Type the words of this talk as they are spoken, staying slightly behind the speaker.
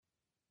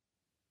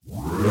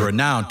are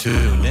now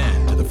tuned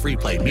in to the Free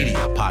Play Media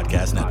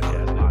Podcast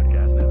Network.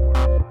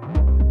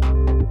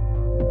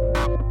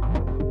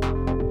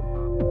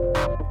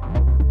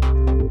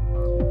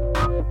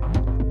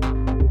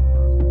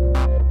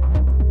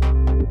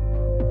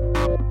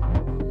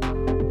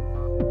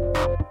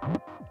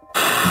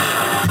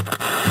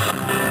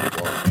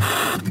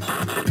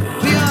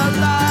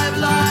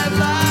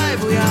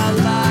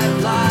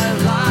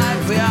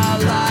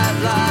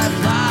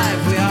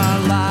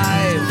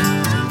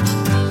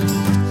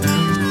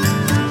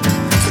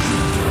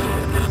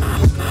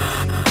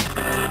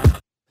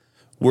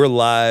 We're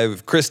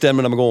live. Chris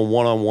Denman, I'm going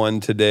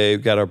one-on-one today.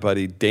 We've got our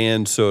buddy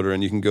Dan Soder,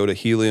 and you can go to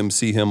Helium,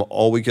 see him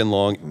all weekend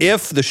long.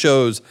 If the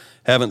shows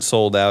haven't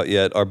sold out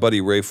yet, our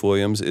buddy Rafe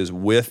Williams is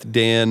with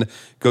Dan.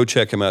 Go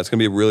check him out. It's going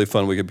to be a really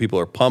fun weekend. People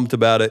are pumped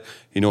about it.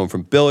 You know him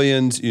from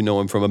Billions. You know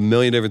him from a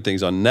million different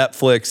things on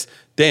Netflix.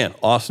 Dan,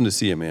 awesome to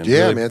see you, man.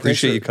 Yeah, really man.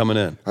 Appreciate you coming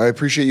in. I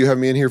appreciate you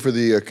having me in here for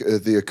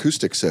the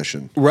acoustic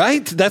session.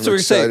 Right? That's what we're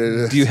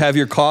saying. Do you have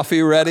your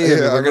coffee ready?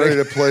 Yeah, I'm ready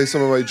to play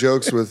some of my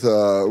jokes with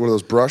one of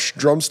those brush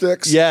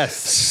drumsticks.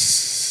 Yes.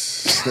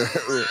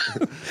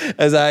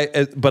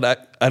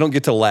 But I don't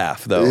get to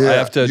laugh though. Yeah, I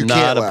have to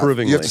nod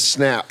approvingly. You have to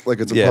snap like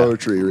it's a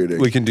poetry reading.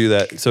 We can do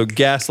that. So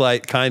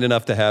Gaslight, kind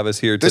enough to have us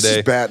here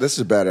today. This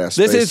is badass.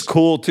 This is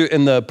cool too,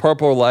 and the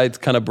purple lights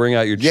kind of bring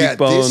out your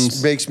cheekbones.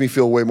 This makes me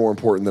feel way more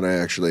important than I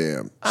actually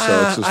am.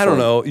 So it's just I don't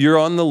know. You're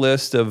on the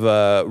list of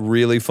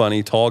really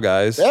funny tall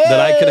guys that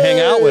I could hang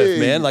out with,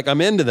 man. Like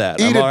I'm into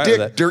that. Eat I'm a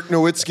dick, Dirk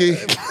Nowitzki.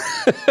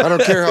 I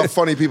don't care how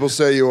funny people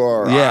say you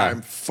are. Yeah.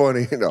 I'm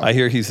funny. No. I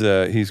hear he's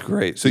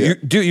great. So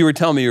you were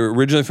telling me you're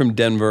originally from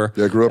Denver.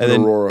 Yeah, I grew up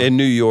in Aurora. In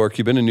New York.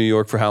 You've been in New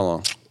York for how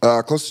long?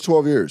 Close to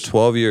 12 years.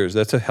 12 years.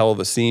 That's a hell of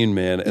a scene,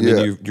 man. And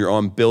then you're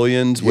on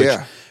Billions, which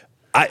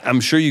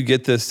I'm sure you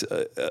get this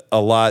a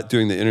lot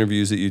doing the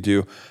interviews that you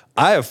do.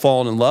 I have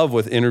fallen in love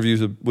with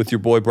interviews with your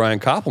boy Brian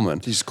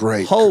Koppelman. He's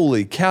great.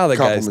 Holy cow, that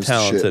guy's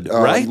talented,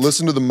 right?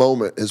 Listen to The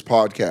Moment, his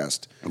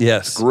podcast.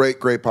 Yes. Great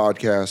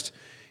podcast.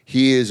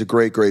 He is a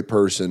great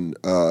person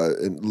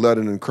and led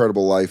an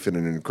incredible life and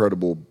an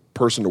incredible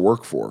person to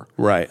work for.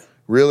 Right.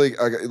 Really,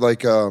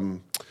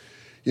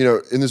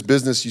 in this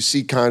business, you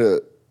see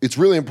it's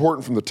really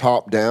important from the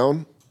top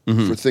down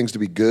for things to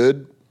be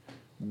good.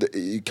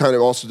 You kind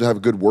of also to have a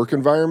good work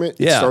environment.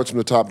 Yeah. It starts from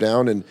the top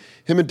down. And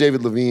him and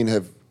David Levine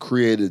have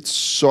created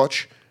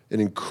such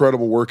an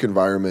incredible work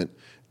environment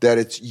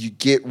that you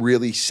get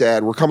really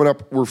sad. We're coming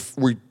up, we're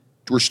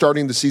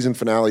starting the season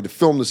finale, to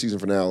film the season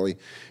finale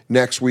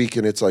next week,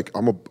 and it's like,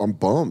 I'm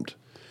bummed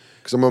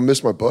because I'm going to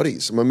miss my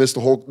buddies. I'm going to miss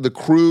the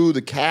crew,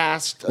 the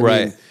cast. I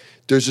mean,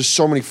 there's just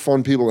so many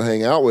fun people to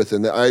hang out with,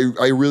 and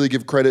I really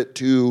give credit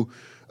to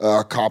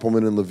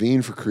Koppelman and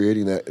Levine for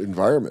creating that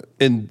environment.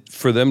 And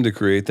for them to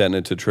create that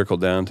and to trickle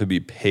down to be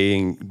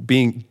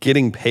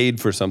getting paid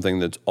for something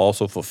that's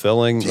also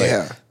fulfilling.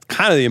 Yeah. Like,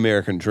 kind of the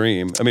American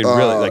dream. I mean,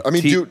 really.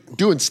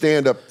 Doing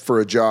stand-up for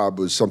a job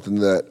was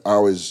something that I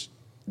always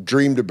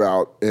dreamed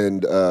about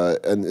and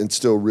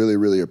still really,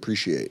 really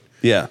appreciate.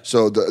 Yeah.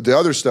 So the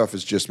other stuff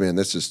is just, man,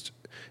 that's just,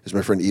 as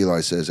my friend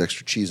Eli says,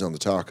 extra cheese on the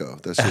taco.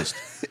 That's just...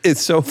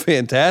 It's so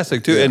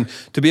fantastic, too. Yeah. And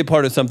to be a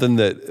part of something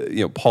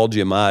that, Paul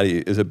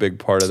Giamatti is a big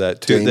part of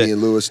that, too.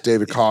 Damian Lewis,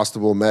 David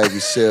Costabile, Maggie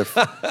Siff.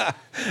 I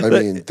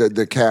mean,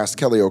 the cast,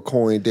 Kelly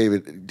O'Coin,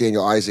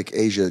 Daniel Isaac,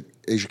 Asia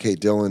K.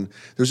 Dillon.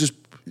 There's just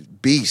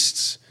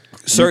beasts.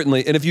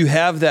 Certainly. And if you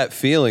have that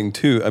feeling,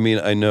 too, I mean,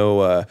 I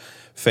know...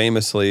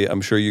 famously,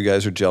 I'm sure you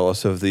guys are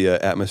jealous of the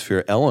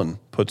atmosphere Ellen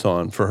puts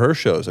on for her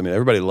shows. I mean,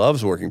 everybody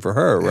loves working for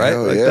her,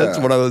 right? That's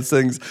one of those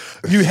things.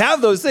 You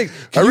have those things.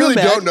 I really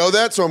don't know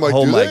that, so I'm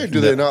like, do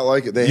they not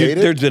like it? They hate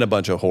it? There's been a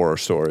bunch of horror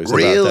stories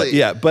really? about that.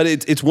 Yeah, but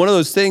it's one of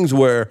those things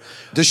where...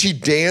 Does she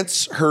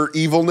dance her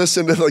evilness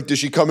into, like, does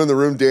she come in the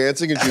room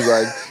dancing and she's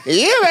like,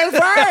 you've been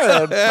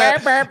fired.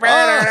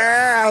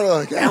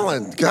 Like,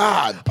 Ellen,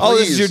 God, please. Oh,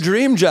 this is your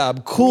dream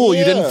job. Cool,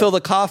 you didn't fill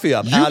the coffee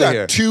up. Out of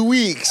here. You got 2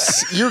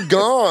 weeks. You're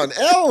gone.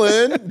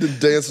 Ellen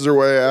dances her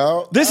way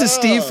out. This is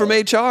Steve from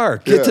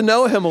HR. Get to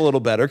know him a little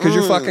better because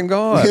you're fucking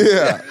gone.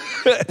 Yeah.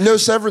 No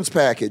severance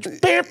package. And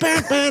you're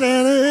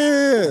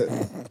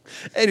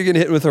getting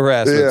hit with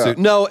harassment suit.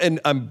 No, and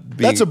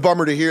That's a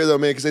bummer to hear, though,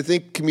 man, because I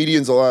think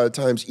comedians a lot of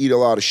times eat a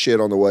lot of shit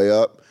on the way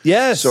up.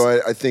 Yes.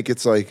 So I think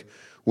it's like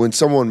when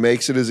someone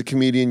makes it as a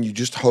comedian, you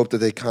just hope that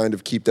they kind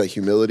of keep that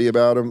humility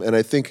about them. And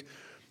I think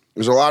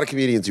there's a lot of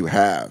comedians who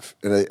have,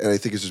 and I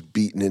think it's just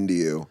beaten into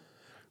you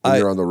when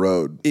you're on the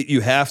road.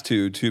 You have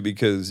to, too,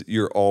 because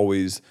you're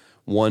always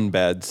one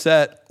bad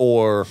set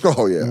or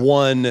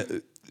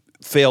one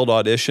failed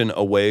audition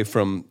away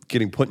from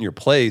getting put in your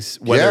place,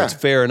 whether it's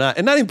fair or not.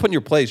 And not even put in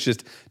your place,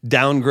 just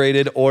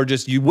downgraded or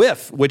just you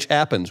whiff, which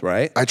happens,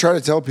 right? I try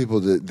to tell people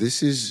that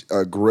this is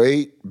a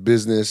great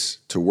business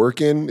to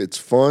work in. It's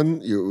fun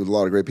with a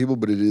lot of great people,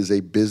 but it is a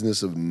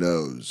business of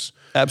no's.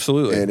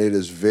 Absolutely. And it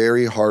is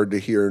very hard to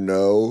hear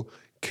no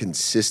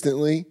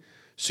consistently.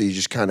 So you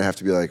just kind of have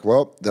to be like,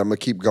 well, then I'm going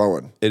to keep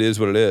going. It is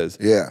what it is.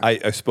 Yeah.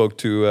 I spoke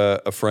to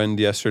a friend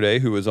yesterday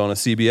who was on a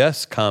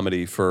CBS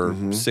comedy for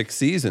 6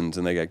 seasons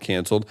and they got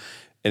canceled.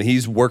 and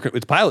he's working.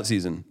 It's pilot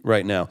season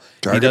right now.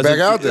 Gotta get back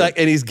out there.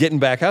 and he's getting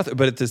back out there.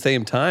 But at the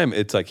same time,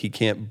 it's like he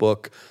can't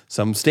book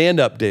some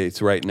stand-up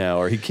dates right now,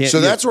 or he can't.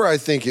 So that's where I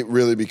think it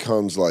really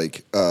becomes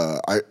like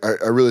I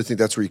really think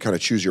that's where you kind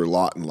of choose your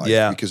lot in life.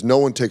 Yeah. Because no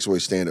one takes away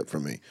stand-up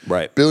from me.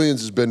 Right.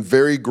 Billions has been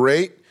very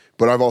great,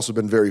 but I've also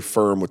been very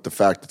firm with the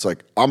fact it's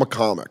like I'm a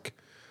comic.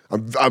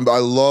 I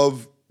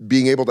love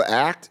being able to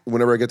act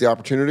whenever I get the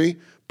opportunity,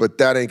 but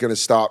that ain't going to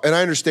stop. And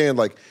I understand,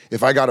 like,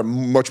 if I got a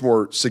much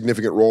more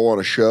significant role on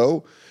a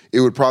show,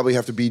 it would probably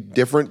have to be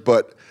different.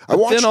 But I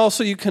watch. Then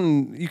also you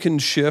can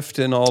shift,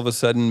 and all of a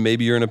sudden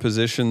maybe you're in a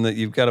position that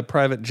you've got a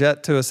private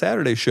jet to a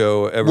Saturday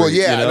show every. Well,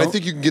 yeah, you know? and I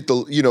think you can get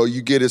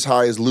you get as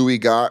high as Louis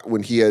got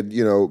when he had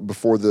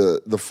before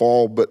the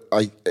fall. But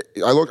I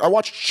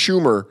watched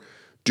Schumer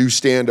do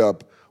stand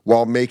up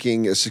while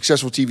making a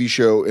successful TV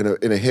show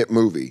in a hit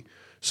movie.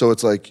 So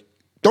it's like,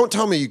 don't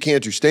tell me you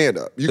can't do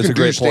stand-up. You can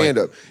do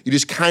stand-up. You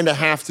just kind of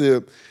have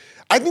to.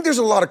 I think there's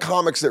a lot of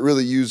comics that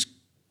really use.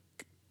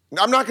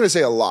 I'm not going to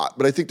say a lot,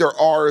 but I think there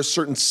are a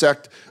certain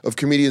sect of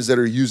comedians that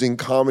are using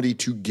comedy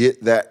to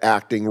get that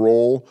acting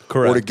role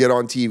or to get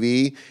on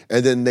TV,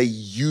 and then they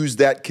use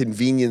that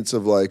convenience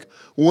of like,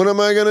 when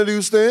am I going to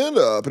do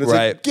stand-up? And it's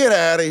like, get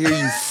out of here,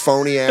 you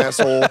phony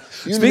asshole.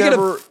 Speaking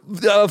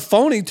of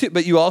phony, too,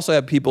 but you also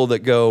have people that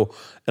go,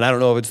 and I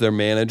don't know if it's their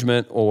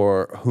management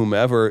or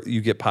whomever,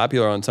 you get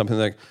popular on something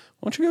like,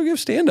 why don't you go give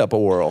stand-up a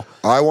whirl?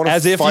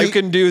 As if you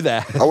can do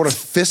that. I want to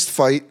fist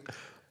fight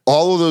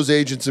all of those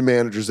agents and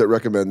managers that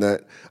recommend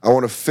that. I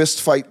want to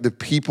fist fight the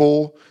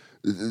people,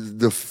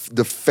 the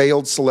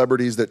failed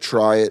celebrities that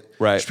try it.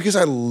 Right. Just because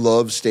I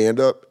love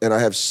stand-up and I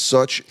have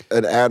such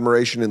an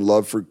admiration and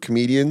love for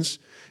comedians,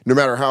 no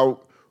matter how.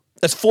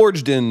 That's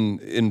forged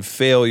in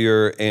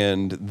failure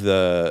and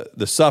the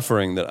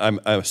suffering that I'm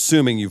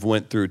assuming you've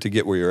went through to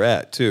get where you're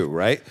at too,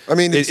 right? I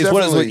mean, it's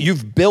one of those,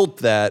 you've built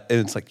that,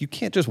 and it's like you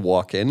can't just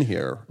walk in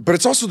here. But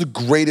it's also the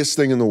greatest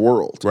thing in the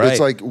world. Right.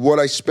 It's like what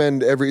I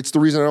spend it's the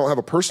reason I don't have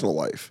a personal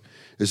life.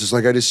 It's just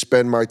like I just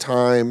spend my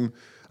time.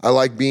 I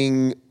like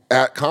being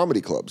at comedy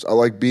clubs. I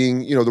like being,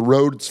 the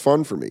road's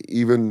fun for me.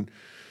 Even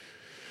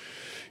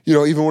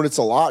when it's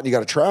a lot and you got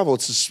to travel,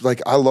 it's just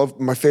like I love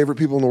my favorite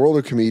people in the world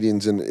are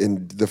comedians,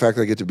 and the fact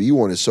that I get to be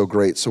one is so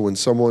great. So when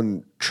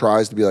someone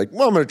tries to be like,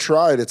 well, I'm going to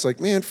try it, it's like,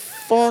 man,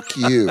 fuck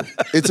you.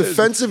 It's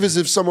offensive as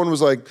if someone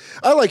was like,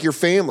 I like your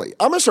family.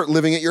 I'm going to start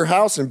living at your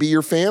house and be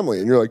your family.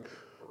 And you're like,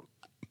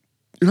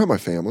 you're not my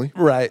family.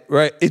 Right.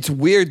 It's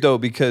weird though,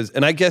 because,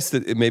 and I guess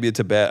that maybe it's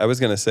I was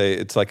going to say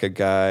it's like a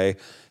guy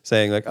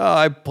saying like, oh,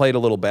 I played a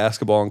little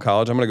basketball in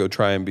college. I'm going to go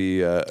try and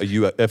be a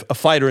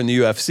fighter in the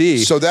UFC.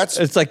 So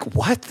it's like,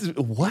 what do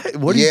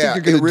you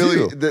think you're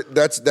going to do?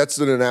 That's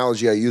an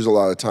analogy I use a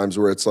lot of times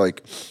where it's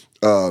like,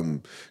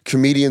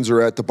 comedians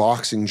are at the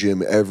boxing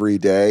gym every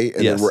day,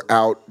 and then we're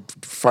out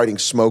fighting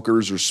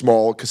smokers or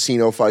small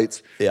casino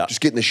fights,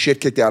 just getting the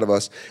shit kicked out of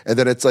us. And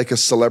then it's like a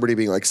celebrity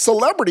being like,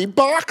 celebrity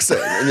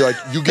boxing. And you're like,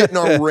 you get in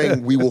our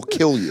ring, we will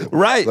kill you.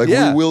 Right. Like,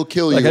 we will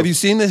kill you. Like, have you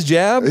seen this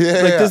jab?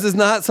 This is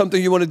not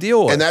something you want to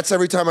deal with. And that's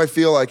every time I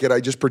feel like it,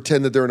 I just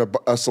pretend that they're in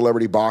a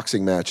celebrity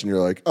boxing match, and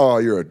you're like, oh,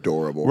 you're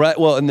adorable. Right.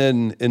 Well,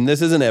 and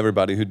this isn't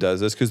everybody who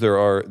does this, because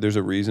there's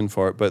a reason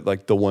for it, but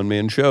like the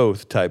one-man show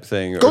type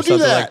thing or something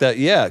like that.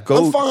 Yeah.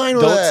 I'm fine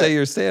with Don't that. say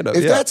you're stand-up.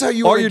 If that's how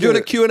you or want you're to doing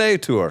do a Q&A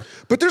tour.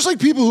 But there's like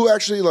people who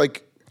actually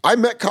like, I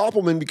met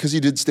Koppelman because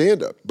he did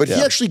stand-up, but he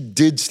actually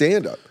did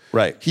stand-up.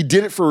 Right. He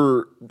did it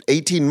for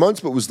 18 months,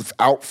 but was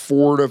out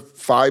 4 to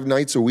 5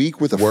 nights a week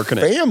with a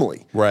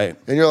family. Right.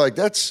 And you're like,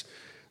 that's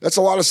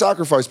a lot of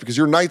sacrifice because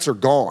your nights are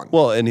gone.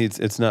 Well, and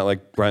it's not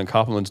like Brian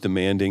Koppelman's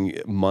demanding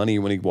money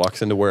when he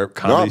walks into where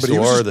comedy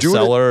store or the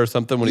cellar or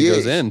something when he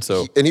goes in.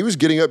 So and he was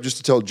getting up just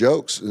to tell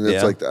jokes. And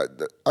it's like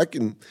that. I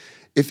can.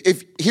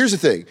 If here's the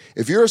thing,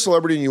 if you're a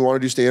celebrity and you want to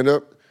do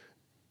stand-up,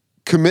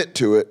 commit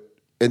to it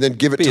and then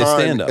give it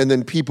time, and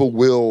then people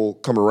will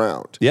come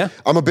around. Yeah.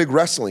 I'm a big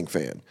wrestling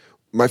fan.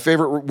 My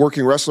favorite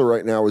working wrestler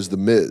right now is The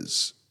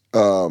Miz. He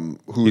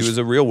was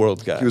a Real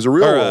World guy. He was a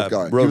Real World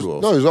guy. He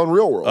was on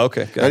Real World.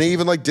 Okay, gotcha. And he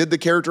even like did the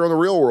character on the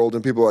Real World,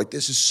 and people are like,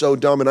 this is so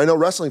dumb. And I know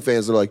wrestling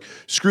fans are like,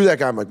 screw that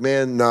guy. I'm like,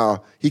 man, nah,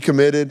 he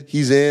committed.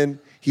 He's in.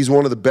 He's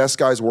one of the best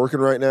guys working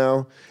right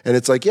now. And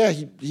it's like, yeah,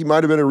 he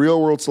might have been a Real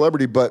World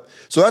celebrity. But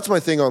so that's my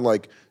thing on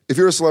like, if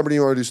you're a celebrity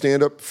and you want to do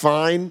stand-up,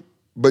 fine,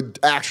 but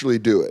actually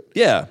do it.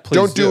 Yeah, please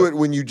don't do it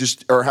when you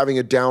just are having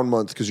a down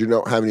month because you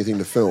don't have anything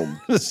to film.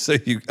 So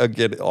you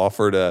get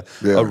offered a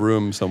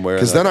room somewhere.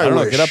 Because then I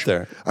don't get up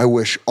there. I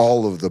wish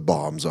all of the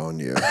bombs on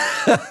you.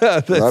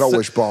 I don't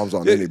wish bombs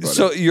on anybody.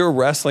 So you're a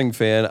wrestling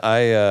fan. I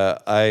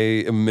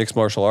am a mixed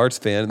martial arts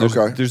fan.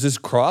 There's this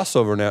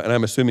crossover now, and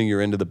I'm assuming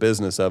you're into the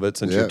business of it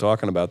since you're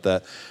talking about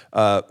that.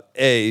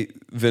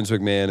 Vince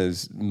McMahon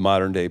is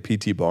modern day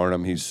P.T.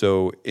 Barnum. He's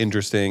so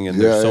interesting, and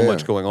there's so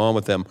much going on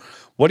with them.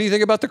 What do you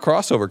think about the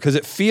crossover? Because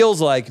it feels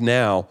like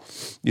now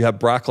you have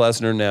Brock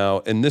Lesnar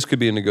now, and this could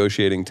be a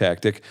negotiating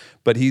tactic,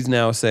 but he's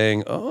now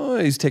saying, oh,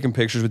 he's taking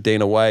pictures with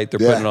Dana White. They're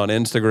putting it on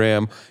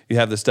Instagram. You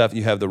have the stuff.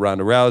 You have the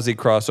Ronda Rousey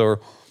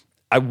crossover.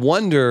 I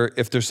wonder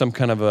if there's some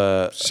kind of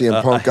a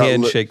CM Punk got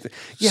handshake.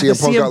 CM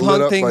Punk got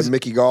lit up things, by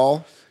Mickey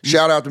Gall.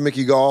 Shout out to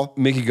Mickey Gall.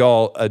 Mickey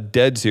Gall, a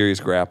dead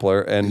serious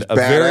grappler and a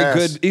very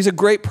good. He's a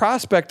great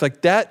prospect.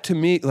 Like that to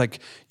me, like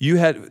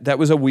that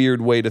was a weird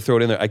way to throw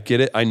it in there. I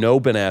get it. I know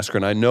Ben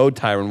Askren. I know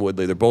Tyron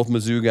Woodley. They're both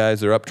Mizzou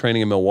guys. They're up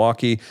training in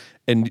Milwaukee,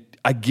 and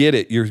I get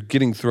it. You're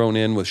getting thrown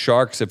in with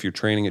Sharks if you're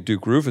training at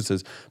Duke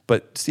Rufus's,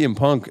 but CM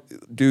Punk,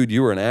 dude,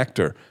 you were an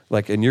actor,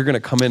 and you're going to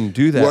come in and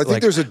do that. Well, I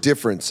think there's a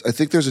difference. I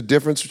think there's a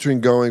difference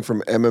between going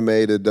from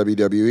MMA to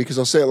WWE, because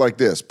I'll say it like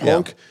this: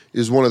 Punk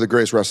is one of the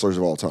greatest wrestlers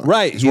of all time.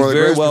 Right, he's one of the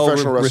very greatest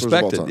professional wrestlers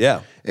respected. of all time.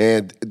 Yeah,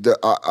 and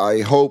I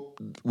hope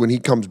when he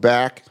comes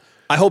back.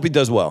 I hope he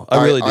does well.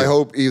 I really do. I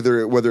hope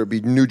whether it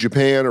be New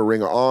Japan or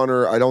Ring of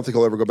Honor, I don't think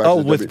he'll ever go back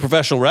to the with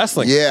professional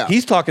wrestling. Yeah.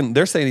 He's talking,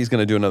 they're saying he's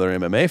going to do another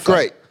MMA fight.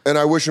 Great. And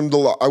I wish him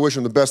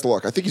the best of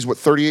luck. I think he's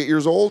 38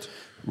 years old?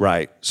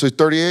 Right. So he's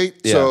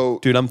 38? Yeah. So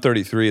dude, I'm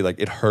 33. Like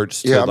it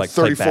hurts to I'm play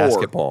 34.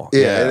 basketball.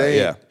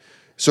 Yeah.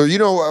 So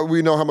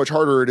we know how much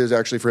harder it is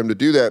actually for him to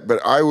do that, but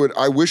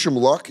I wish him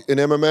luck in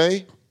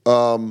MMA.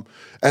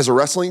 As a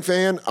wrestling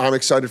fan, I'm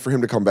excited for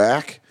him to come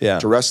back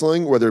to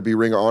wrestling, whether it be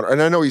Ring of Honor.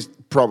 And I know he's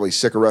probably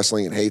sick of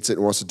wrestling and hates it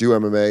and wants to do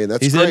MMA, and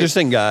that's he's great. an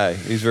interesting guy.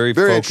 He's very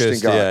focused.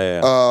 Interesting guy.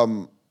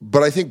 Yeah.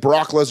 But I think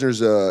Brock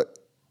Lesnar's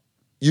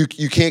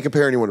you can't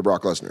compare anyone to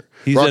Brock Lesnar.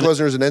 Brock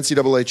Lesnar is an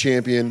NCAA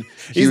champion.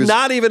 He's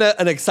not even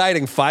an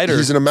exciting fighter.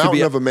 He's a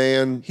mountain of a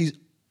man.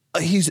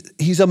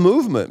 He's a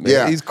movement, man.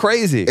 Yeah. He's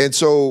crazy. And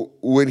so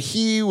when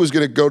he was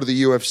going to go to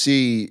the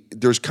UFC,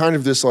 there's kind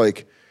of this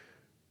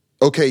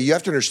okay, you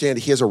have to understand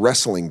he has a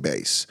wrestling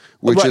base,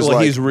 which is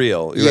he's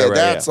real.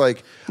 That's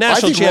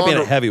national champion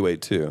at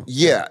heavyweight too.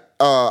 Yeah.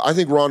 I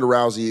think Ronda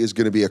Rousey is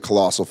going to be a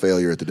colossal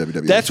failure at the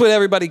WWE. That's what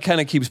everybody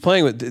kind of keeps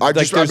playing with. I've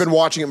been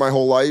watching it my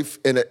whole life,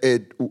 and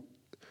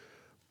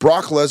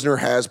Brock Lesnar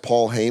has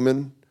Paul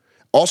Heyman.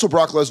 Also,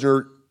 Brock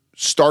Lesnar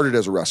started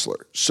as a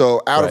wrestler.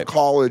 So out of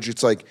college,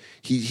 it's like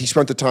he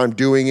spent the time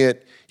doing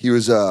it. He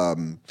was,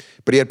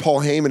 but he had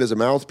Paul Heyman as a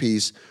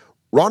mouthpiece.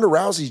 Ronda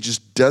Rousey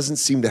just doesn't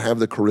seem to have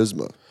the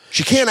charisma.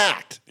 She can't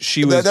act.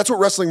 That's what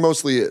wrestling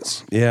mostly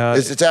is. Yeah.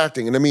 It's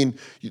acting. And I mean,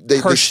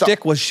 her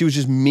shtick was she was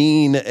just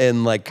mean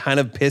and kind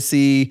of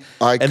pissy.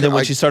 And then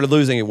when she started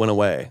losing, it went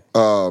away.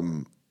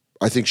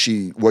 I think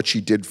what she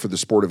did for the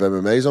sport of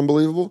MMA is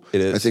unbelievable. It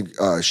is. I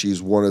think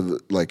she's one of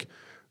the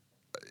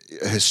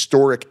a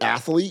historic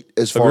athlete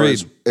as far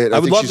as. I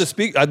would love to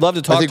speak. I'd love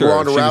to talk to her.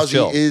 I think Ronda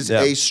Rousey is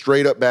a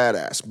straight up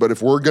badass. But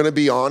if we're going to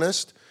be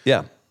honest.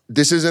 Yeah.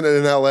 This isn't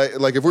in LA.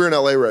 If we're in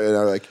LA right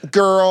now,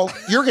 girl,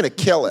 you're going to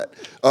kill it.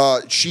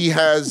 She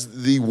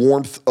has the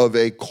warmth of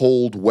a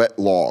cold, wet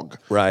log.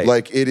 Right.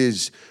 It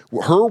is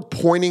her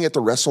pointing at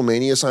the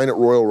WrestleMania sign at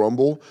Royal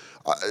Rumble.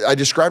 I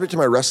described it to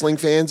my wrestling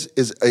fans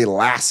as a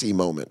Lassie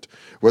moment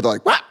where they're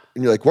like, what?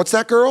 And you're like, what's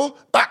that, girl?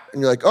 Bah!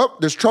 And you're like, oh,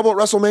 there's trouble at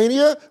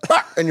WrestleMania?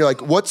 Bah! And you're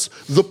like, what's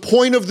the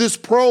point of this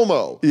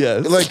promo?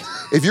 Yes.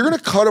 If you're going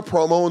to cut a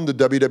promo in the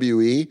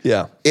WWE,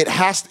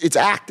 it's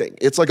acting.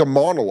 It's like a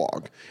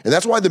monologue. And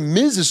that's why The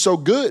Miz is so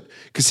good,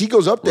 because he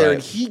goes up there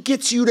and he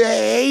gets you to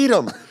hate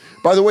him.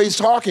 By the way he's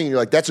talking, you're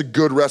like, that's a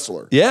good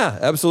wrestler. Yeah,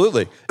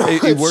 absolutely.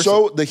 It works.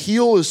 So the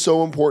heel is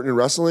so important in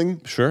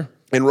wrestling. Sure.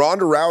 And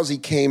Ronda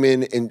Rousey came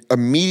in, and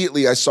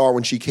immediately I saw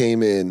when she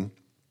came in,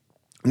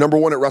 number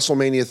one at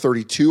WrestleMania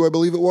 32, I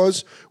believe it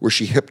was, where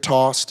she hip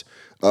tossed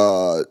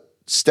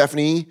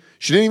Stephanie.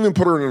 She didn't even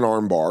put her in an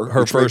arm bar.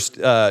 Her first,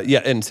 was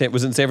it in San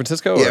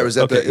Francisco? Yeah, it was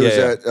at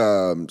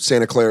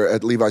Santa Clara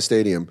at Levi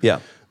Stadium. Yeah.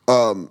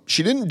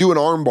 She didn't do an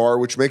arm bar,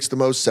 which makes the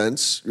most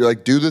sense. You're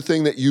like, do the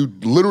thing that you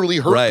literally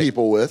hurt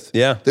people with.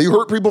 Yeah. That you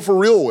hurt people for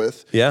real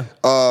with. Yeah.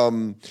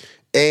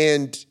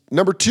 And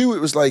number two,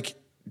 it was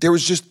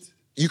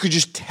you could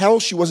just tell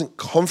she wasn't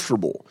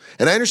comfortable.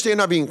 And I understand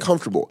not being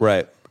comfortable.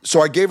 Right.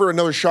 So I gave her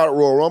another shot at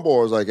Royal Rumble.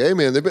 I was like, hey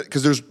man,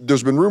 because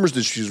there's been rumors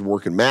that she's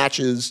working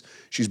matches.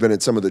 She's been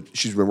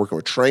working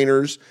with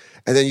trainers.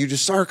 And then you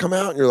just saw her come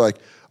out and you're like,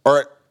 all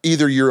right,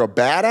 either you're a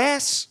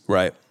badass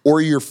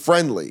or you're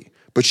friendly.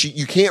 But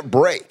you can't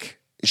break.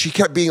 She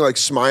kept being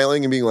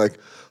smiling and being like,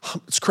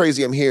 it's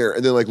crazy I'm here.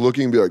 And then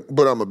looking and be like,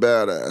 but I'm a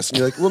badass. And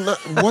you're like,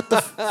 well, what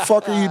the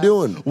fuck are you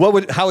doing?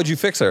 How would you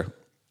fix her?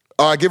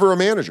 Give her a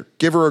manager.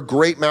 Give her a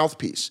great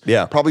mouthpiece.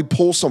 Yeah. Probably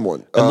pull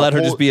someone. And let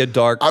her just be a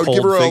dark, I would cold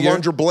give her figure. a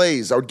Alundra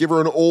Blaze. I would give her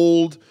an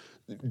old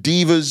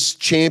Divas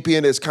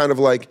champion as kind of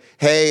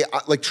hey,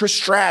 like Trish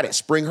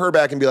Stratus. Bring her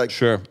back and be like,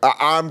 sure,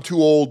 I'm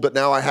too old, but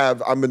now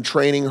I've been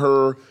training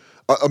her.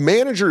 A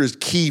manager is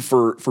key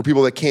for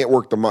people that can't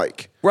work the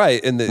mic.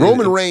 Right. And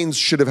Roman Reigns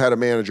should have had a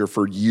manager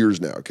for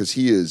years now because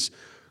he is,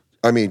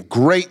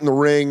 great in the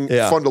ring,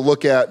 fun to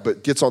look at,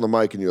 but gets on the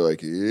mic and you're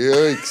like,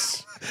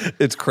 yikes.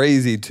 It's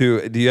crazy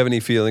too. Do you have any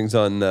feelings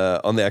on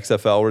the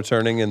XFL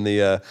returning in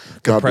the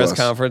press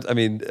conference?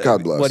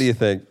 God bless. What do you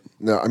think?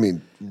 No,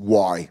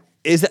 why?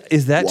 Is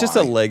that just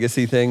a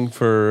legacy thing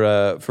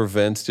for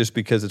Vince? Just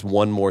because it's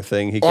one more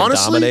thing he can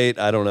dominate?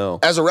 I don't know.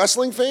 As a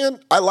wrestling fan,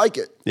 I like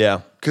it.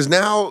 Yeah, because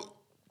now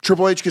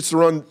Triple H gets to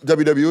run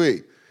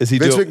WWE. Is he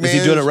doing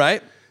it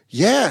right?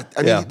 Yeah,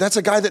 I mean, Yeah. that's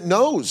a guy that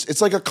knows. It's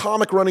like a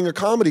comic running a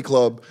comedy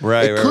club.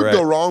 Right, It right, could right.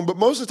 go wrong, but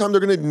most of the time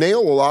they're going to nail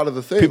a lot of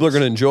the things. People are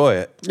going to enjoy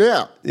it.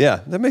 Yeah.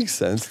 Yeah, that makes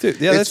sense, too.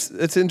 Yeah,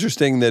 it's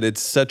interesting that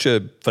it's such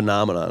a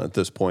phenomenon at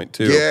this point,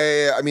 too.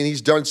 Yeah. I mean,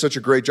 he's done such a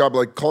great job.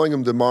 Like, calling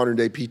him the modern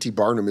day P.T.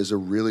 Barnum is a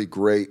really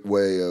great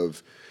way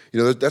of,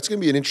 that's going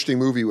to be an interesting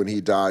movie when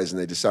he dies and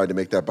they decide to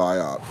make that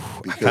biop.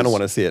 I kind of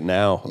want to see it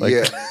now. Like,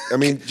 yeah, I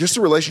mean, just the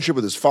relationship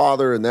with his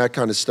father and that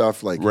kind of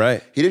stuff. Like,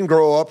 Right. He didn't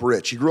grow up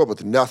rich. He grew up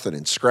with nothing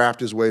and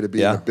scrapped his way to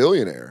being Yeah. a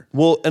billionaire.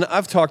 Well, and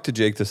I've talked to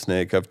Jake the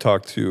Snake. I've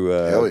talked to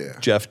Hell yeah.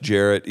 Jeff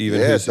Jarrett,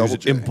 even. Yeah, who's Double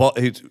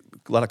J. he's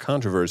a lot of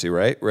controversy,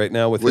 right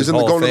now with Well, his he's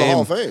Hall going of to the Fame.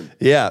 Hall of Fame.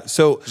 Yeah,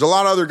 so There's a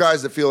lot of other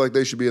guys that feel like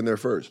they should be in there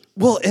first.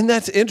 well, and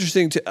that's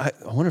interesting. I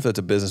wonder if that's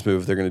a business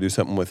move. If they're going to do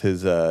something with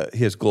his,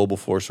 he has Global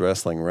Force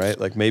Wrestling, right?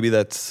 Like maybe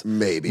that's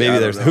Maybe I don't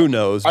there's know. who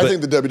knows. I but-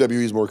 think the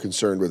WWE is more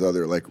concerned with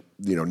other, like,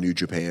 New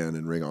Japan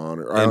and Ring of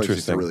Honor. I don't think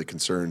Interesting. they're really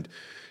concerned.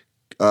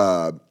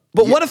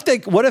 But what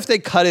if they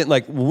cut it?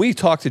 Like when we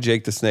talked to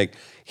Jake the Snake,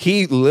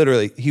 he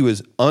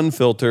was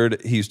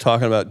unfiltered. He's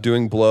talking about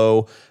doing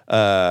blow,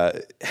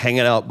 hanging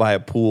out by a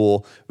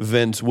pool.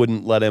 Vince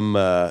wouldn't let him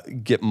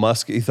get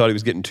He thought he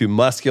was getting too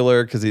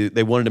muscular because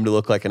they wanted him to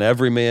look like an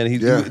everyman. He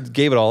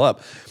gave it all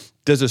up.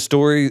 Does a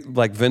story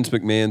like Vince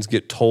McMahon's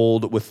get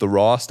told with the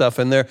Raw stuff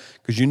in there?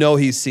 Because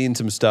he's seen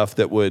some stuff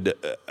that would,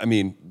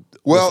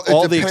 Well, with it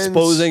all the depends.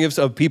 exposing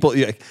of people.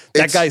 Yeah, that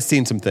It's- guy's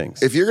seen some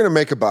things. If you're going to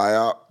make a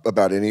buyout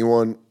about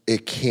anyone,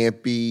 it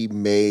can't be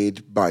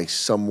made by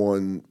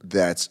someone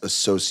that's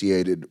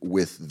associated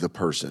with the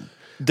person.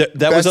 That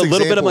was Best a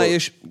little bit of my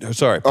example- issue.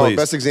 Sorry, Oh, please.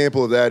 best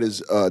example of that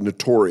is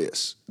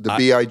Notorious, the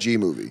B.I.G.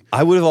 movie.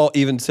 I would have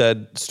even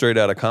said Straight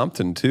Outta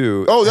Compton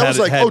too. Oh, that Had was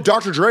it- like, had-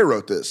 Dr. Dre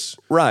wrote this.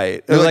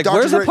 right. They're Like, like, Dr.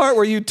 where's the Dre- part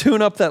where you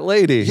tune up that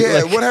lady?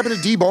 Yeah, Like, what happened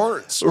to D.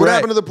 Barnes? What Right.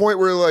 happened to the point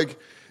where, like,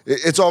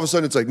 it's all of a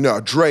sudden it's like, no,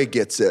 Dre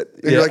gets it.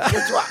 And you're Yeah.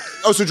 like,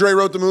 oh, so Dre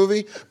wrote the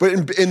movie? But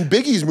in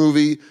Biggie's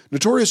movie,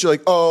 Notorious, you're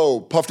like,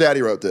 oh, Puff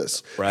Daddy wrote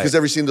this. Right. Because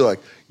every scene they're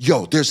like,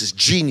 yo, there's this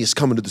genius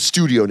coming to the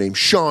studio named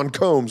Sean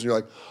Combs. And you're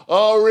like,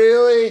 oh,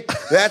 really?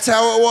 That's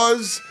how it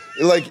was?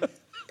 Like,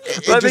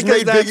 it But just because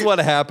made that's what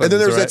happens, And then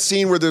there's right? that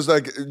scene where there's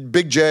like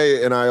Big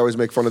J, and I always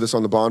make fun of this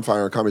on the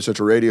Bonfire on Comedy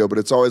Central Radio, but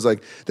it's always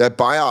like that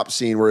biop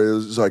scene where it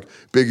was like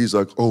Biggie's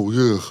like, oh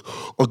yeah,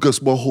 I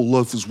guess my whole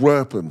life is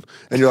rapping,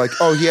 and you're like,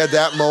 oh, he had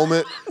that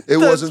moment. It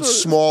wasn't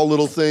small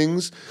little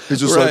things. He's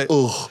just Right. like,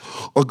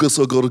 oh, I guess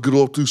I gotta get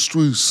off these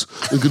streets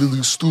and get in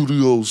these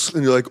studios,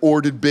 and you're like,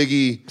 or did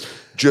Biggie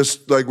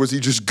just like, was he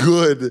just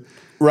good?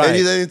 Right.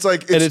 And then it's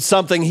like, and it's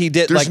something he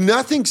did. there's Like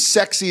nothing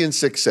sexy in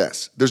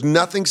success. There's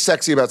nothing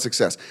sexy about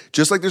success.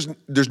 Just like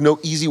there's no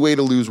easy way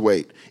to lose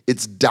weight.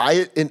 It's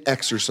diet and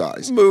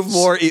exercise. move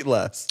more, eat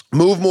less.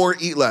 Move more,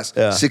 eat less.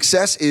 Yeah.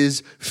 Success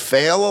is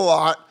fail a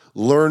lot,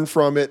 learn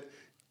from it,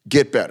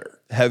 get better.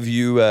 Have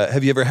you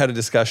ever had a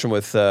discussion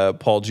with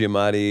Paul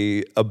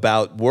Giamatti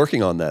about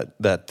working on that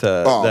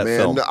Oh that man,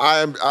 film?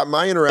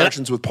 my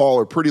interactions with Paul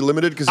are pretty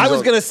limited because I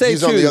was gonna say,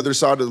 he's on too- the other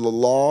side of the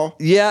law.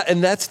 Yeah,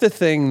 and that's the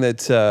thing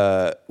that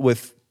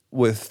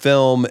with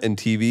film and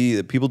TV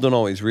that people don't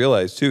always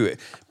realize too.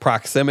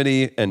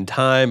 Proximity and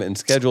time and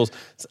schedules.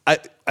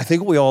 I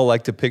think we all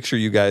like to picture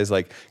you guys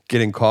like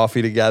getting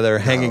coffee together,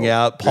 hanging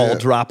out, Paul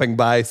dropping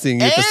by, seeing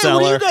you at the Hey, what are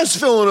cellar. you guys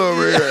filling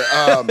over here?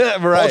 Paul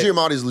Right.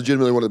 Giamatti is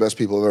legitimately one of the best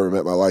people I've ever met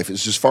in my life.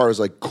 It's just far as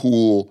like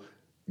cool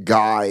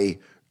guy.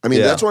 I mean,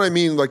 Yeah. that's what I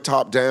mean, like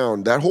top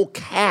down. That whole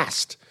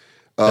cast.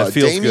 That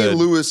feels Damian good.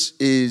 Lewis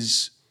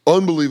is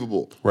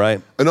unbelievable.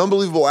 Right. An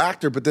unbelievable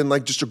actor, but then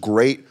like just a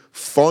great,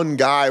 fun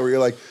guy where you're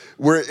like,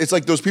 where it's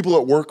like those people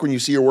at work when you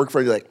see your work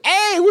friend, you're like,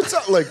 hey, what's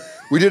up? Like,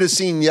 we did a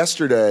scene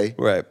yesterday.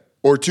 Right.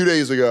 Or 2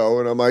 days ago,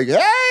 and I'm like,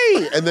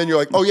 hey! And then you're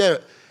like, oh yeah.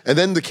 And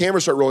then the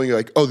cameras start rolling, you're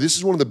like, oh, this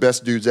is one of the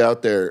best dudes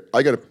out there.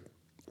 I gotta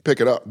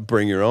pick it up.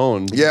 Bring your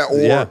own. Yeah,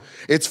 or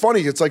it's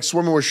funny, it's like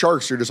swimming with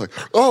sharks. You're just like,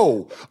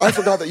 oh, I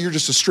forgot that you're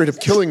just a straight up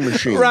killing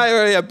machine.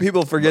 Right. Yeah.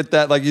 People forget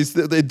that. Like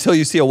until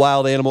you see a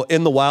wild animal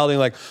in the wild, and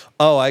you're like,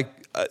 oh,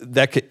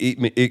 that could eat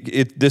me.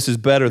 This is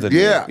better than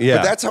Yeah, me. Yeah.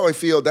 but that's how I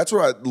feel. That's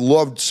what I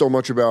loved so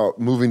much about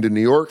moving to New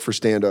York for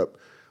stand up.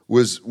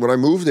 Was when I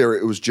moved there,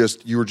 it was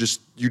just you just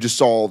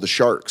saw all the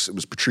sharks. It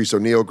was Patrice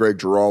O'Neill, Greg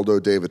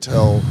Giraldo, Dave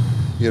Attell,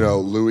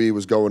 Louis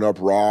was going up,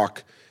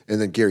 Rock, and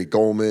then Gary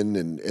Goldman,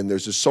 and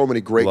there's just so many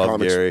great Love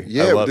comics. Gary.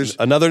 Yeah, I love, there's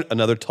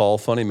another tall,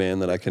 funny man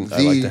that I like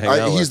to hang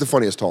out with. he's the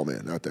funniest tall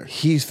man out there.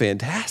 He's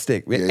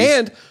fantastic. he's-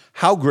 And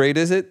how great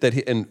is it that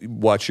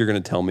and watch, you're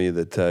going to tell me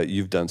that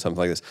you've done something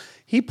like this.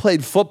 He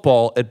played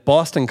football at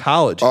Boston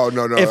College. Oh,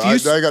 no.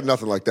 I got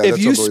nothing like that. If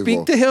That's you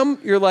unbelievable. speak to him,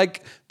 you're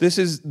like, this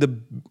is the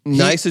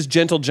nicest,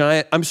 gentle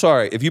giant. I'm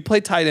sorry. If you play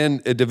tight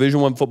end at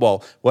Division I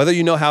football, whether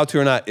you know how to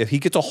or not, if he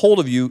gets a hold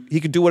of you, he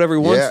could do whatever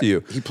he wants to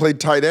you. He played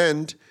tight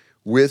end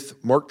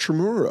with Mark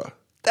Tremura.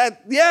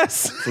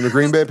 Yes. from the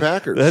Green Bay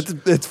Packers.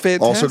 It's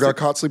fantastic. Also got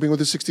caught sleeping with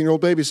his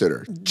 16-year-old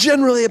babysitter.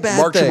 Generally a bad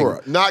Mark thing.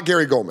 Shimura, not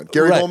Gary Goldman.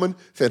 Gary Right. Goldman,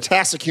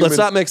 fantastic human. Let's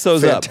not mix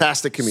those up.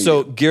 Fantastic comedian.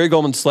 So Gary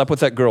Goldman slept with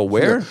that girl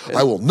where?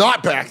 I will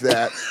not back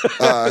that.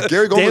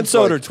 Gary Goldman. Dan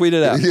Soder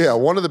tweeted out. Yeah,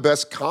 one of the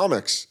best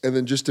comics, and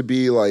then just to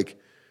be like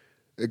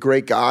a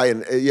great guy,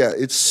 and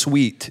it's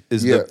Sweet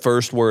is Yeah. the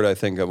first word I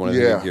think of when I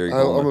think of Gary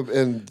Goldman.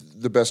 and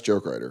the best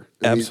joke writer.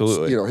 And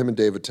Absolutely. him and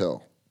Dave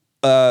Attell.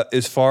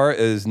 As far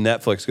as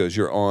Netflix goes,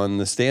 you're on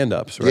the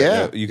stand-ups, right?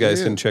 Yeah. You guys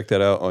Yeah. can check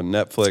that out on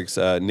Netflix.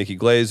 Nikki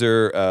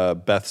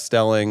Glazer, Beth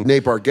Stelling.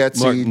 Nate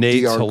Bargatze,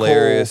 Nate's Dion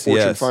hilarious, Cole,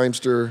 Fortune yes.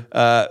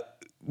 Feimster.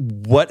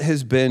 What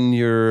has been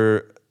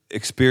your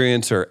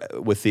experience or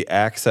with the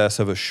access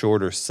of a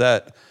shorter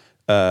set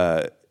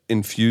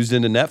infused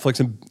into Netflix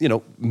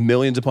and,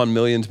 millions upon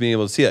millions being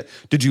able to see it?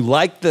 Did you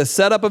like the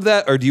setup of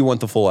that or do you want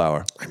the full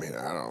hour? I mean,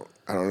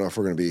 I don't know if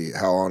we're going to be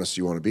how honest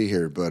you want to be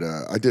here, but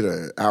I did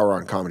an hour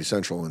on Comedy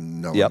Central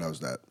and no Yep. one knows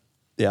that.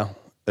 Yeah.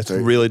 It's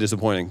really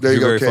disappointing. There you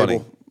You're go, very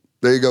Cable. funny.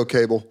 There you go,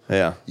 Cable.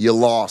 Yeah. You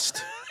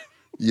lost.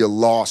 You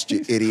lost,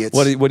 you idiots.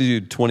 What did you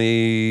do,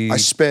 20? I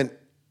spent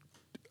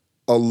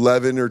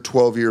 11 or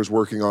 12 years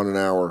working on an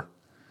hour.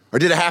 I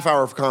did a half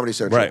hour for Comedy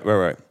Central.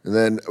 Right. And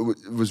then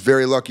was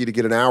very lucky to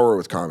get an hour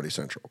with Comedy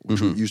Central,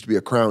 which used to be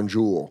a crown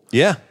jewel.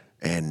 Yeah.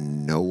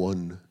 And no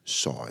one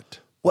saw it.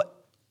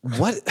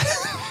 What?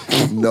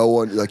 No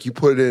one, like you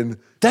put in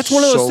That's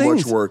one of those so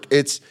things. much work.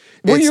 It's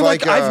You're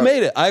like I've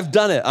made it. I've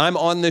done it. I'm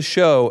on this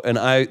show and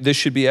this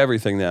should be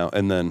everything now.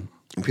 And then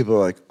And people are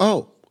like,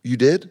 oh, you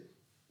did?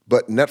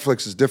 But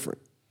Netflix is different.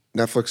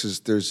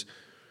 There's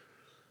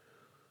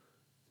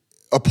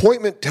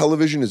appointment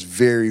television is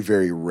very,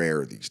 very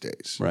rare these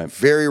days. Right.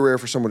 Very rare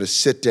for someone to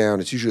sit down.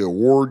 It's usually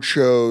award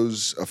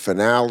shows, a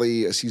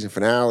finale, a season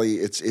finale.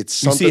 It's you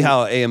something. see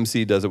how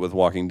AMC does it with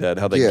Walking Dead,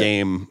 how they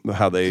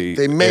how they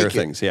make air it.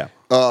 things. Yeah.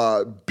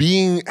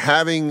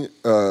 Having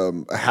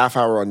a half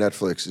hour on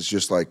Netflix is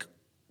just like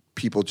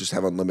people just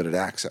have unlimited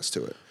access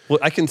to it. Well,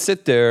 I can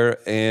sit there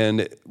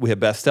and we had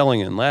Beth Stelling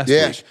in last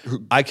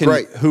week.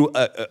 Great. Who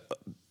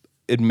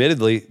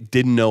admittedly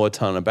didn't know a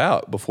ton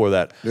about before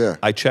that. Yeah.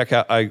 I check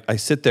out, I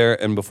sit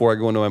there and before I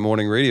go into my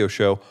morning radio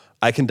show,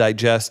 I can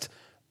digest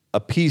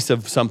a piece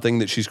of something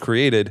that she's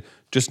created,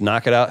 just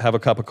knock it out, have a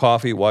cup of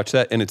coffee, watch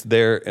that, and it's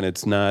there and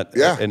it's not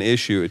an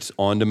issue. It's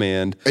on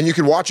demand. And you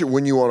can watch it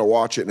when you want to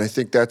watch it. And I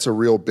think that's a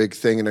real big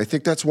thing. And I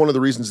think that's one of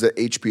the reasons that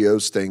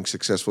HBO's staying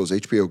successful is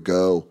HBO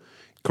Go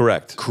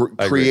Correct.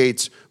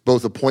 creates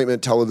both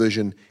appointment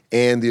television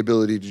and the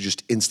ability to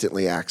just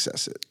instantly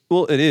access it.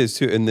 Well, it is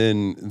too. And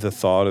then the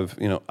thought of,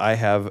 I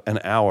have an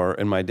hour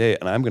in my day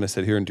and I'm going to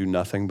sit here and do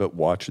nothing but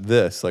watch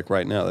this. Like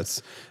right now,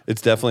 it's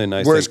definitely a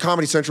nice Whereas thing.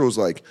 Comedy Central was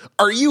like,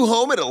 are you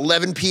home at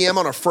 11 p.m.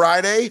 on a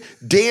Friday?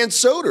 Dan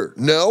Soder.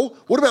 No.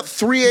 What about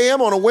 3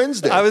 a.m. on a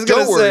Wednesday? I was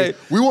gonna Don't worry. say-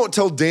 We won't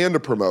tell Dan to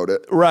promote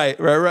it. Right.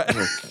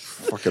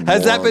 Fucking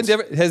Has that been morons.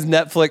 different? Has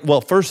Netflix,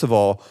 well, first of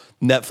all,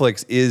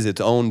 Netflix is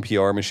its own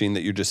PR machine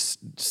that you're just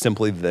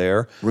simply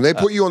there. When they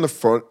put you on the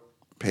front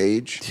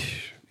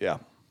page, Yeah.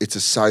 it's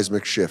a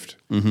seismic shift.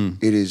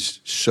 It is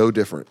so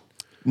different.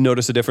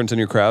 Notice a difference in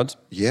your crowds?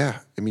 Yeah.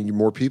 I mean, you're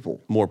more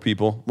people. More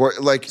people? More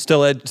like Still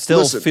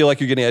Listen. feel like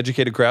you're getting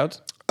educated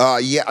crowds?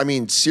 Yeah, I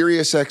mean,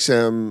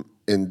 SiriusXM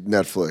and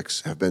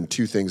Netflix have been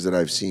two things that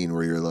I've seen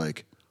where you're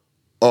like,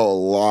 a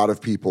lot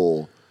of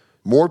people,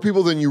 more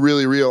people than you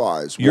really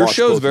realize. Your watch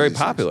show's both of very these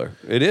things. popular.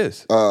 It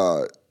is.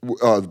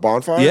 The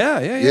Bonfire?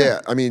 Yeah.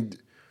 I mean,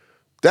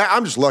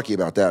 I'm just lucky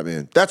about that,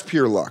 man. That's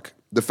pure luck.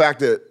 The fact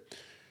that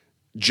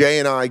Jay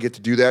and I get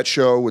to do that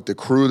show with the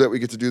crew that we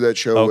get to do that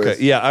show with.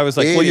 Okay. Yeah, I was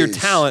like, it well, your is-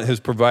 talent has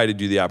provided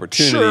you the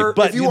opportunity, Sure,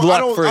 but if you you want, luck I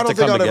don't, for it I don't to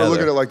think come I'd together. ever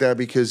look at it like that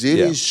because it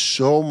is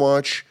so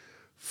much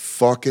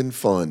fucking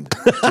fun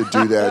to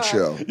do that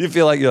show. You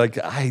feel like you're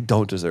like, I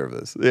don't deserve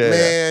this. Yeah.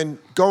 Man,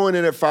 going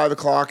in at 5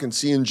 o'clock and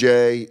seeing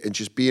Jay and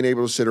just being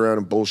able to sit around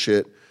and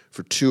bullshit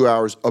for 2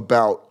 hours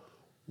about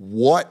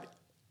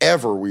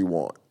whatever we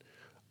want.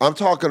 I'm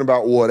talking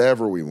about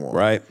whatever we want.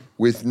 Right.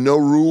 With no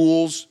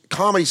rules.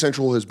 Comedy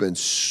Central has been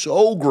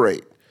so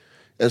great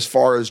as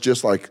far as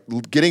just like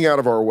getting out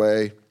of our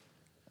way,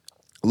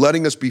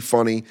 letting us be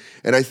funny.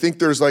 And I think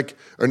there's like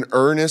an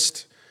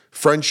earnest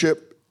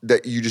friendship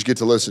that you just get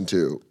to listen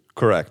to.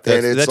 Correct.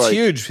 And That's it's like-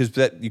 huge because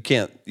that you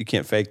can't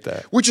fake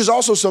that. Which is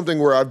also something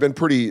where I've been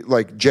pretty,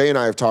 like Jay and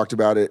I have talked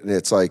about it, and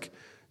it's like,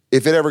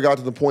 if it ever got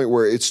to the point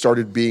where it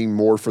started being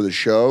more for the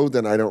show,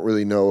 then I don't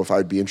really know if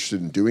I'd be interested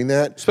in doing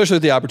that. Especially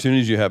with the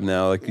opportunities you have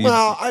now. Like,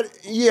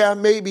 Yeah,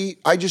 maybe.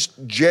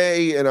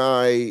 Jay and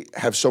I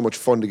have so much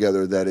fun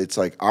together that it's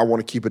like, I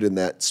want to keep it in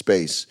that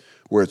space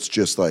where it's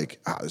just like,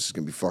 this is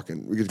going to be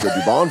fucking, we get to go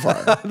do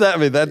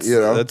Bonfire.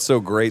 that's so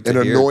great to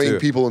and hear, annoying too.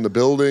 people in the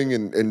building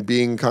and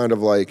being kind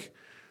of like,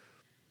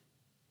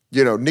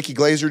 Nikki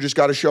Glazer just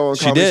got a show on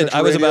She Comedy did. Central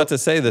I was Radio. about to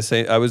say the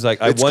same. I was like,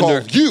 It's I wonder.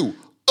 called You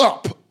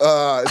Up.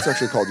 It's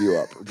actually called You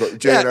Up. But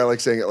Jay and I like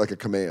saying it like a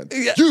command.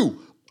 Yeah. You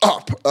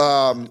up.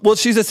 Well,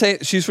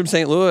 she's from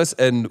St. Louis,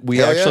 and we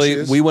Hell yeah, she actually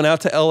is. we went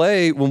out to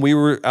L.A. when we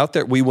were out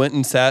there. We went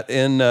and sat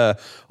in.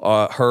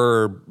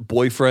 Her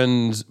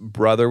boyfriend's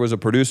brother was a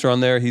producer on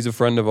there. He's a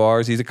friend of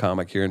ours. He's a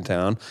comic here in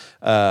town,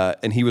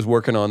 and he was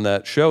working on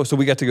that show. So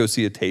we got to go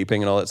see a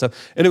taping and all that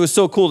stuff, and it was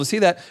so cool to see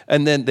that.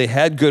 And then they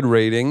had good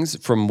ratings,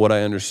 from what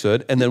I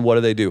understood. And then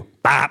what do?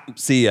 Bop,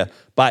 see ya.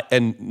 Bye.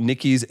 And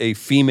Nikki's a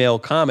female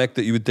comic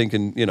that you would think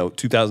in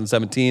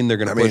 2017 they're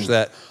going to push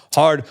that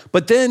hard.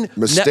 But then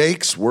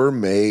mistakes were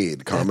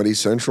made. Comedy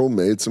Central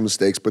made some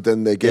mistakes, but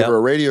then they gave her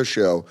a radio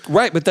show.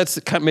 Right, but that's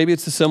maybe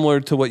it's similar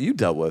to what you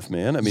dealt with,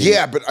 man. I mean,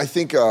 yeah, but I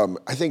think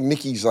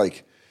Nikki's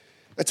like,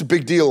 that's a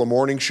big deal, a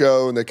morning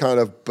show, and they kind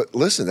of. But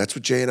listen, that's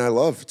what Jay and I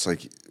love. It's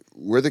like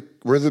we're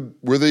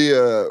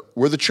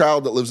the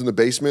child that lives in the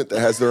basement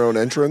that has their own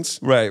entrance.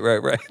 Right. We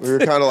were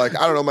kind of like,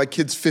 I don't know, my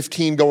kid's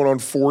 15 going on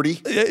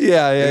 40.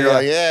 Yeah. And you're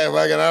like,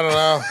 fucking, I don't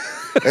know.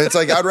 And it's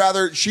like, I'd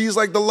rather, she's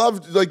like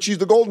she's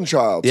the golden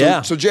child.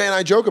 Yeah. So Jay and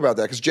I joke about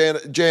that because Jay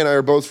and I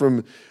are both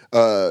from,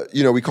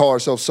 we call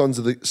ourselves Sons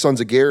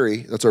of Gary.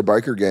 That's our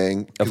biker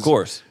gang. Of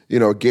course.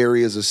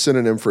 Gary is a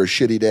synonym for a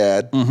shitty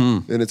dad.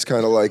 Mm-hmm. And it's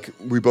kind of like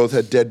we both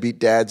had deadbeat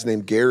dads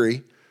named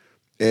Gary.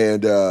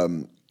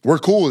 And we're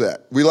cool with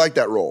that. We like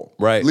that role.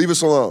 Right. Leave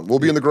us alone. We'll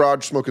be in the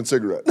garage smoking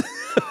cigarettes.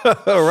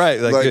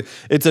 Right. Like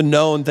it's a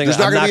known thing. There's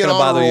not going to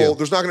bother you.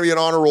 There's not going to be an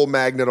honor roll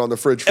magnet on the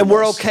fridge. And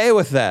we're us. okay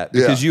with that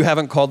because you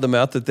haven't called them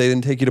out that they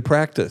didn't take you to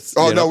practice.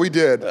 Oh, no, we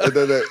did.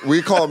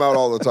 We call them out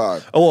all the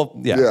time. Oh, well,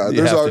 yeah,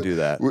 you have to do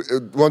that.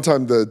 One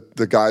time,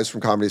 the guys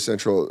from Comedy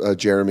Central,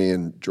 Jeremy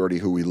and Jordy,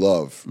 who we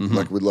love,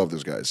 we love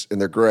those guys,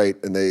 and they're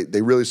great, and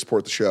they really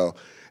support the show.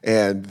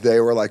 And they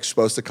were like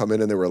supposed to come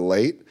in, and they were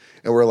late,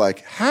 and we're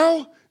like,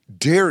 how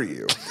dare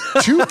you?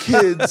 Two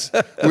kids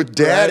with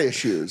dad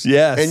issues.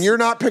 Yes. And you're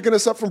not picking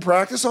us up from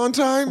practice on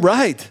time?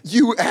 Right.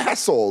 You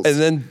assholes. And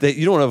then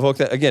you don't want to evoke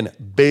that. Again,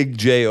 big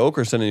Jay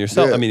Okerson and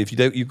yourself. Yeah. I mean, if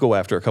you go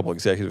after a couple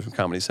executives from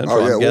Comedy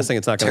Central, I'm guessing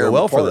it's not going to go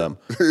well for them.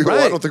 Well,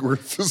 I don't think we're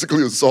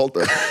physically assault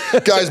them.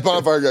 Guys,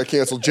 Bonfire got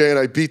canceled. Jay and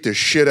I beat the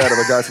shit out of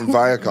a guy from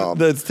Viacom.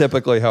 That's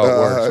typically how it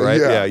works, right?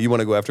 yeah. You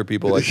want to go after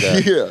people like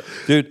that. Yeah.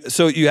 Dude,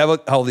 so you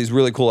have all these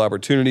really cool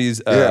opportunities.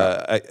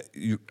 Yeah.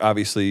 You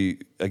obviously,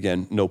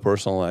 again, no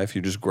personal life.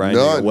 You're just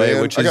grinding None, away,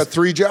 man. which I is got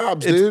 3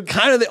 jobs, dude. It's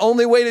kind of the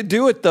only way to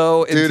do it,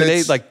 though. In Dude,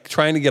 today's, like,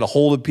 trying to get a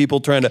hold of people,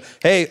 trying to,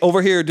 hey,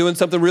 over here, doing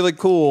something really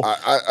cool.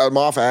 I'm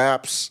off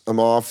apps. I'm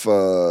off.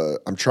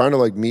 I'm trying to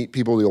like meet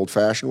people the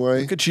old-fashioned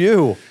way. Look at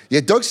you.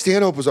 Yeah, Doug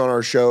Stanhope was on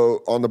our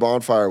show on the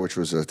Bonfire, which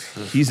was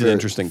He's an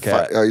interesting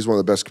cat. He's one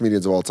of the best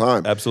comedians of all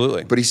time.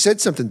 Absolutely. But he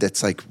said something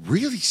that's like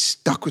really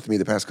stuck with me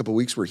the past couple of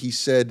weeks, where he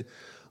said,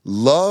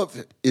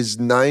 "Love is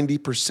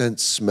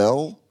 90%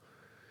 smell,"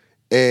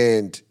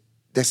 and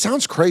that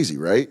sounds crazy,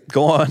 right?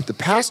 Go on. The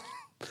past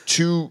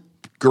 2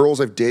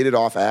 girls I've dated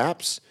off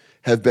apps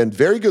have been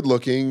very good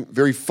looking,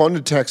 very fun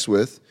to text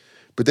with,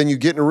 but then you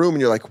get in a room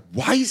and you're like,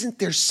 why isn't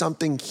there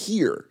something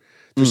here?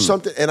 There's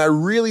something, and I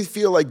really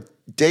feel like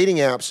dating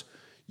apps,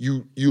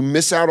 you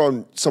miss out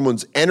on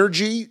someone's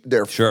energy,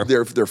 their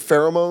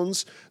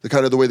pheromones,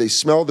 the way they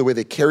smell, the way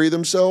they carry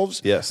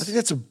themselves. Yes. I think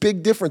that's a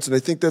big difference, and I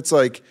think that's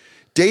like,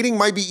 dating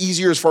might be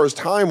easier as far as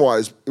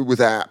time-wise with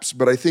apps,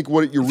 but I think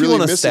what you're really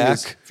missing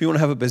is... If you want to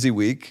have a busy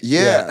week.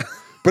 Yeah.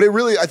 But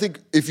I think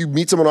if you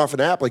meet someone off an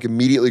app, like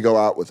immediately go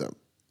out with them.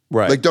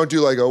 Right. Like don't do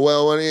like,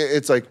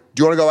 it's like,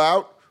 do you want to go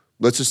out?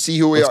 Let's just see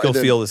who we are. Let's go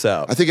feel this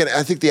out. I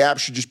think the app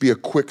should just be a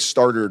quick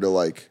starter to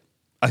like...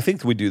 I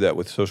think we do that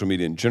with social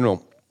media in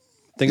general.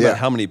 Think about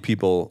how many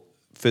people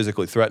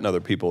physically threaten other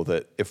people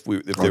that if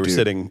they were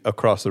sitting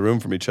across the room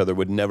from each other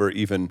would never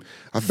even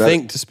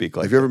think to speak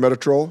like that. Have you ever met a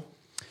troll?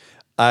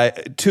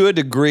 To a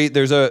degree,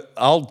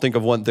 I'll think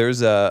of one.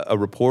 There's a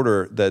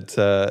reporter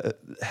that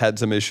had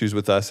some issues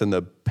with us in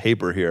the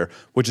paper here,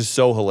 which is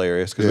so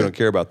hilarious because we don't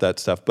care about that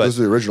stuff. But those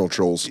are the original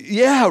trolls.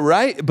 Yeah,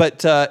 right.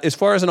 But as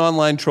far as an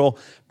online troll,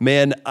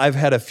 man, I've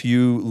had a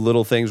few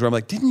little things where I'm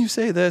like, didn't you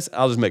say this?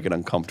 I'll just make it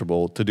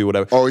uncomfortable to do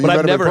whatever. Oh, you met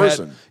him in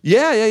person?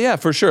 Yeah,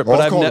 for sure.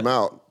 Well, I've called him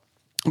out.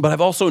 But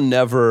I've also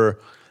never...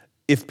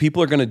 If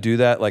people are going to do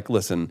that, like,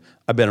 listen,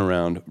 I've been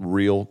around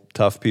real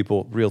tough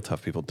people. Real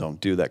tough people don't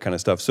do that kind of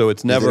stuff. So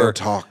it's never... They don't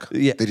talk.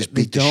 Yeah, they just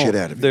beat the shit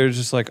out of you. They're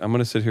just like, I'm going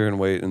to sit here and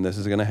wait, and this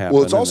is going to happen.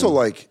 Well, it's also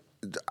like...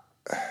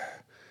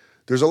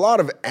 There's a lot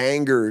of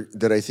anger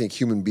that I think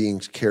human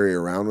beings carry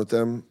around with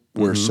them,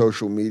 where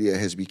social media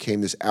has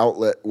become this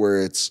outlet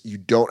where you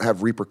don't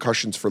have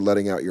repercussions for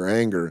letting out your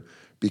anger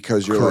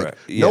because you're like...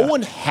 No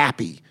one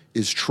happy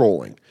is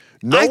trolling.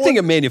 I think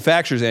it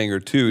manufactures anger,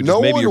 too.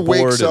 Just maybe you're bored.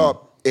 No one wakes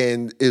up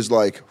and is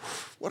like,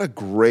 what a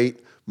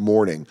great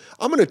morning.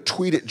 I'm going to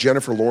tweet at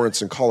Jennifer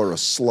Lawrence and call her a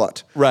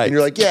slut. Right. And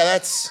you're like, yeah,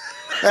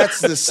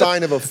 that's the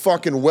sign of a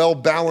fucking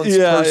well-balanced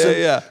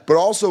person. Yeah. But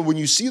also when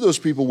you see those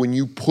people, when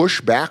you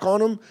push back on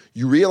them,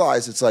 you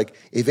realize it's like,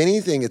 if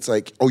anything, it's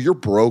like, oh, you're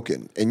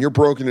broken. And you're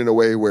broken in a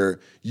way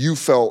where you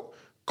felt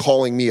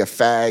calling me a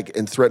fag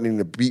and threatening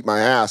to beat my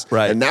ass.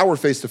 Right. And now we're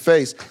face to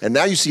face. And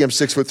now you see I'm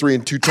 6'3"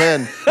 and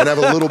 210 and have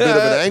a little bit of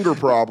an anger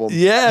problem.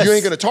 Yes. You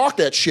ain't going to talk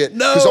that shit.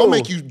 No. Because I'll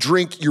make you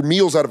drink your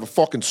meals out of a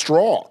fucking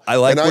straw. I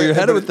like where you're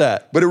headed with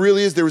that. But it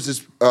really is. There was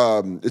this,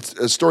 it's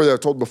a story that I've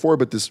told before,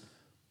 but this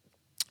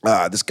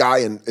guy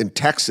in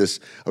Texas,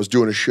 I was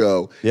doing a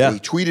show. Yeah. And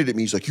he tweeted at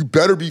me. He's like, you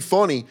better be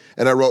funny.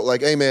 And I wrote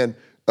like, hey, man,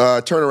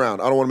 turn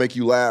around. I don't want to make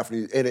you laugh.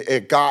 And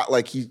it got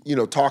like he,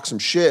 talked some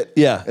shit.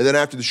 Yeah. And then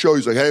after the show,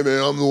 he's like, hey,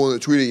 man, I'm the one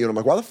that tweeted you. And I'm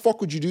like, why the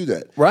fuck would you do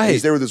that? Right. And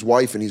he's there with his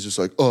wife, and he's just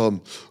like,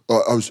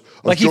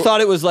 He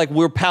thought it was like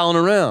we're palling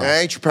around. I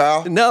ain't your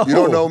pal. No. You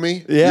don't know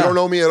me. Yeah. You don't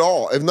know me at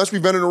all. Unless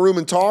we've been in a room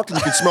and talked and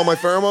you can smell my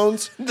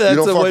pheromones, you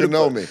don't fucking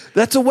know me.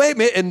 That's a way,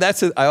 man. And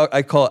that's it.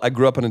 I call it, I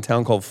grew up in a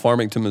town called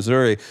Farmington,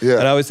 Missouri. Yeah.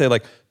 And I always say,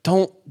 like,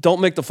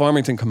 don't make the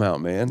Farmington come out,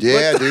 man.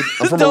 Yeah, dude.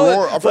 I'm from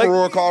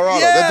Aurora, Colorado.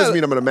 Yeah. That doesn't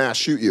mean I'm going to mass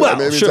shoot you. Well, I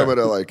mean, sure. I'm going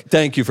to like.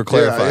 Thank you for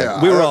clarifying.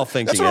 Yeah. We were all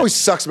thinking That's what always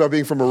sucks about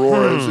being from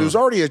Aurora. It was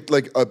already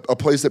a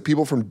place that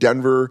people from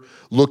Denver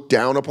look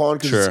down upon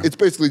because Sure. it's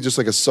basically just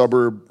like a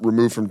suburb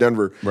removed from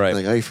Denver. Right.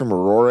 Like, are you from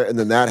Aurora? And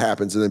then that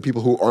happens. And then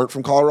people who aren't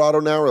from Colorado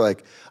now are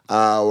like,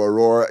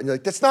 Aurora. And you're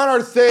like, that's not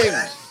our thing.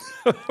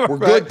 We're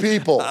good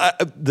people.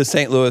 The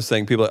St. Louis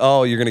thing, people are like,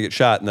 oh, you're going to get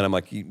shot. And then I'm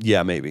like,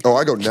 yeah, maybe. Oh,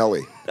 I go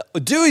Nelly.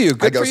 Do you?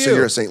 Good I go, for you. so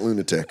you're a St.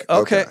 Lunatic.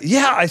 Okay.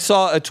 Yeah, I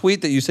saw a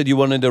tweet that you said you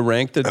wanted to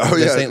rank the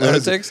St.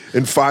 Lunatics.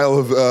 In file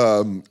of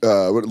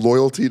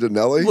loyalty to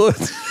Nelly. Nelly,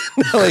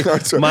 I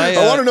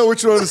want to know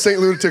which one of the St.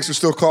 Lunatics are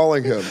still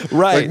calling him.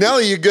 Right. Like,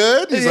 Nelly, you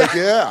good? He's like,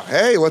 yeah.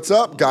 Hey, what's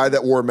up? Guy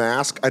that wore a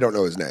mask. I don't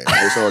know his name.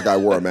 I just know a guy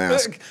wore a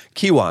mask.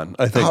 Kiwan,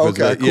 I think. Oh, was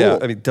okay, the, cool. Yeah,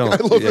 I mean, don't. I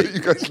love that you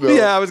guys know.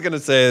 Yeah, I was going to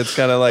say, it's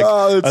kind of like.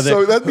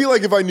 That'd be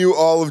like if I knew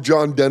all of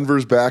John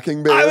Denver's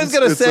backing bands. I was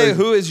going to say, like,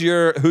 who's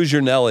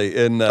your Nelly?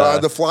 In,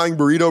 the Flying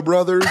Burrito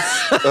Brothers,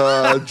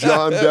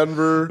 John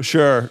Denver.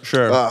 Sure.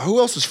 Who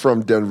else is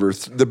from Denver?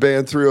 The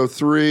band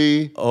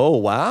 303. Oh,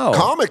 wow.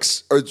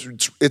 Comics,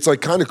 it's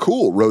like kind of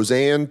cool.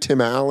 Roseanne and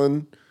Tim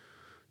Allen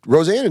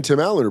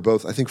are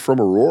both, I think, from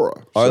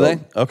Aurora. Are they?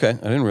 Okay. I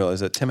didn't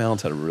realize that. Tim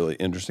Allen's had a really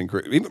interesting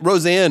career. Even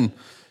Roseanne,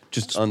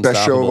 just unstoppable.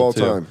 Best show of all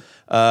too.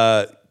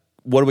 time.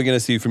 What are we going to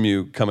see from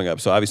you coming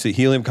up? So obviously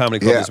Helium Comedy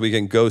Club this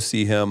weekend. Go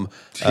see him.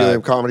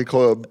 Helium Comedy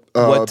Club.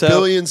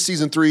 Billion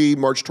Season 3,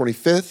 March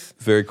 25th.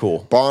 Very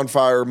cool.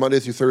 Bonfire,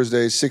 Monday through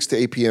Thursday, 6 to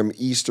 8 p.m.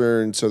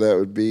 Eastern. So that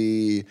would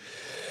be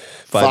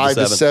 5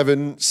 to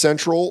 7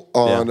 Central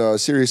on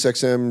Sirius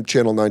XM,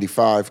 Channel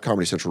 95,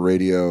 Comedy Central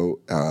Radio.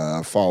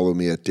 Follow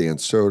me at Dan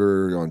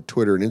Soder on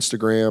Twitter and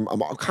Instagram. I'm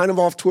kind of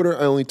off Twitter.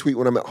 I only tweet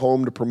when I'm at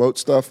home to promote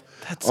stuff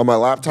on my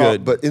laptop.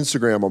 good. But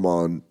Instagram I'm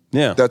on.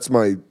 Yeah. That's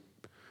my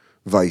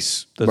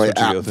Vice, That's my what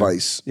you app go through.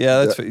 Vice.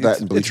 Yeah, that and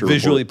it's Bleacher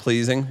visually Report.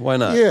 pleasing. Why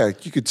not? Yeah,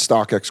 you could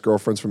stalk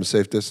ex-girlfriends from a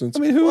safe distance. I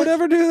mean, who would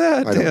ever do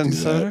that? I don't Dan do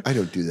that. Soder? I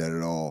don't do that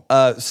at all.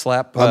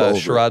 Slap I'm over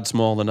Sherrod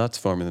Small in the nuts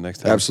for me the next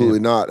time. Absolutely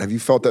not. Have you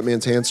felt that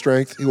man's hand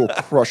strength? He will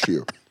crush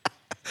you.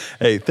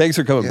 Hey, thanks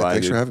for coming by.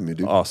 Thanks dude. for having me,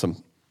 dude.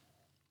 Awesome.